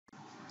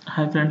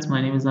Hi friends,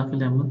 my name is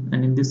Akil Ahmed,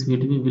 and in this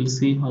video we will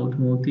see how to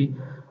move the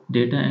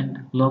data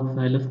and log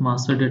file of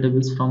master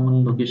database from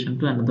one location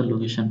to another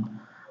location.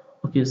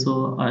 Okay,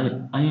 so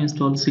I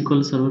installed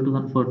SQL Server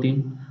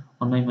 2014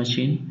 on my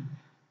machine,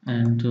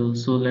 and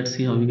so let's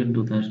see how we can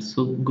do that.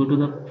 So go to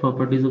the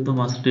properties of the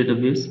master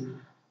database.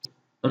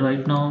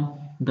 Right now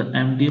the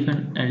MDF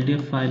and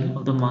LDF file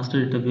of the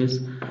master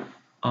database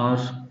are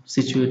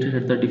situated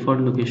at the default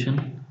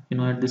location,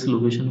 at this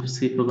location of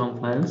C program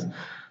files.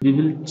 We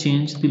will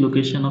change the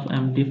location of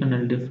MDF and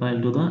LDF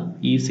file to the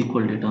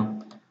eSQL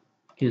data.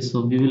 Okay,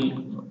 so we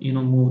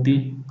will move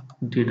the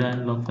data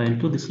and log file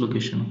to this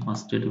location of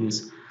master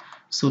database.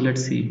 So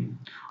let's see.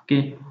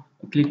 Okay,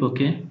 click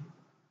OK.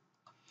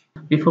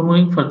 Before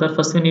moving further,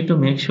 first we need to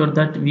make sure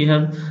that we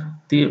have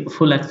the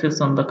full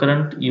access on the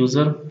current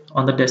user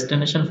on the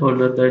destination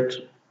folder that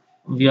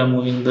we are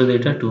moving the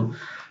data to.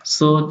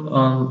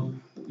 So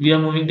we are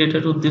moving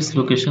data to this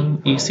location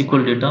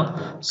eSQL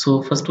data.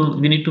 So first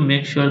we need to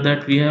make sure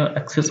that we have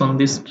access on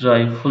this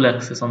drive, full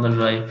access on the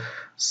drive.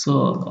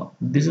 So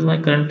this is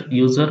my current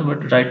user,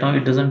 but right now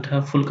it doesn't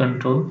have full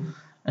control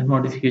and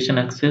modification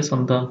access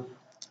on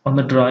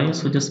the drive.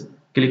 So just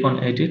click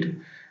on edit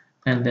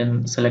and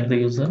then select the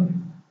user,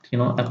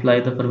 apply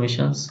the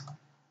permissions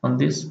on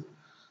this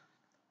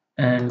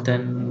and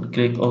then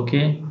click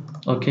OK.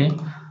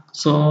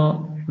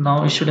 So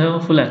now it should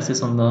have full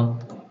access on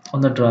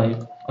the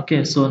drive.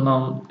 Okay, so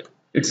now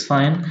it's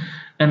fine.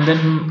 And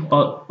then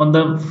on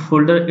the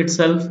folder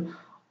itself,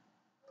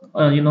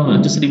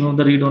 just remove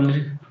the read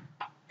only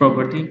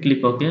property,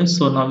 click OK.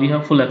 So now we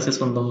have full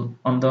access on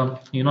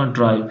the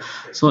drive.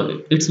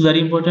 So it's very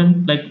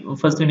important, like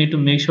first we need to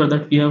make sure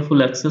that we have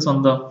full access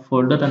on the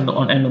folder and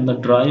on the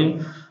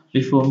drive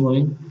before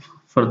moving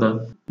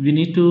further. We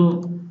need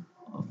to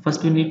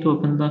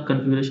open the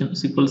configuration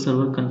SQL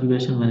Server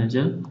configuration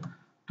manager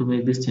to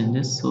make these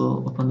changes.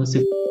 So open the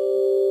SQL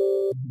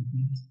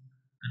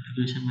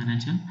configuration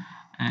manager,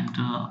 and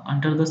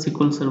under the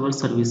SQL Server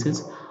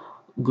services,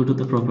 go to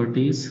the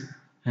properties,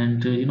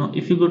 and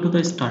if you go to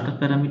the startup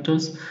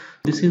parameters,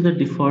 this is the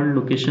default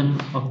location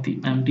of the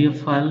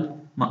MDF file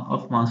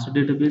of master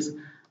database,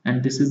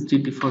 and this is the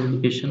default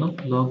location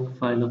of log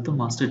file of the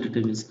master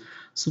database.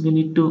 So we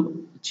need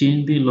to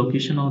change the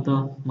location of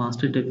the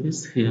master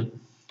database here.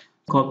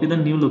 Copy the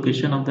new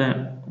location of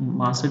the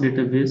master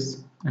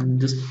database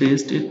and just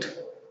paste it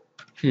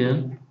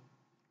here.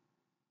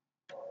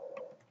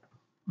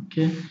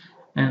 Okay,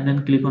 and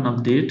then click on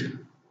update.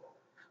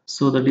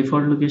 So the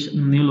default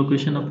location, new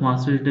location of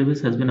master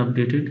database has been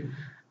updated,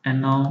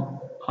 and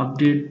now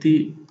update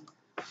the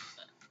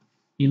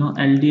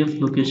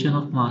LDF location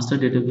of master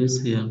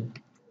database here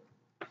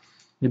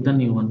with the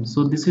new one.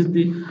 So this is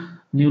the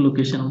new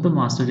location of the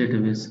master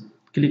database.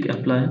 Click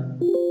apply.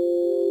 So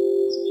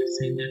let's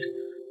say that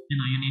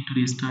you need to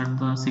restart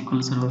the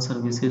SQL Server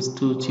services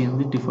to change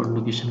the default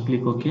location.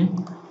 Click OK.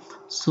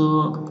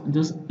 So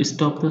just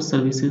stop the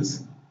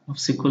services of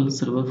SQL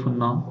Server for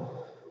now,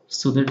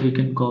 so that we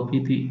can copy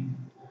the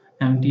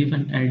MDF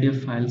and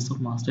LDF files of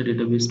master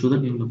database to the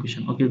new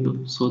location. Okay,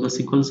 so the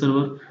SQL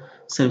Server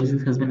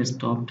services has been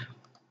stopped.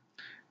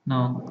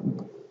 Now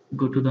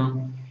go to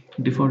the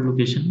default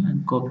location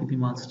and copy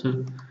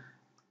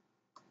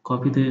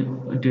the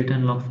data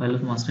and log file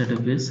of master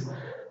database,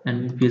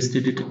 and we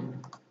pasted it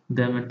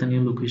them at the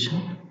new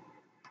location.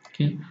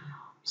 Okay,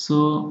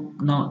 so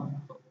now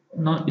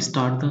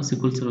start the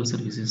SQL Server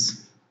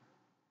services.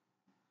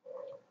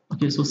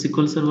 Okay, so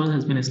SQL Server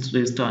has been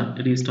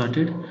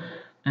restarted,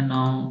 and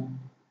now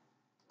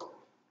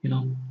you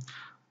know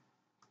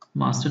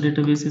master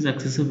database is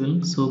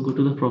accessible. So go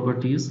to the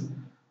properties,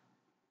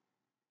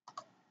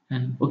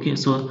 and okay,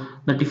 so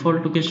the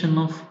default location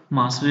of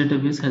master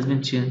database has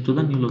been changed to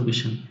the new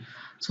location.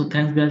 So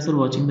thanks guys for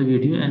watching the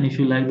video, and if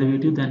you like the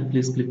video, then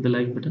please click the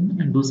like button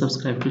and do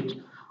subscribe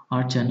to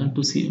our channel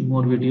to see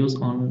more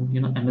videos on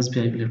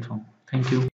MSBI platform. Thank you.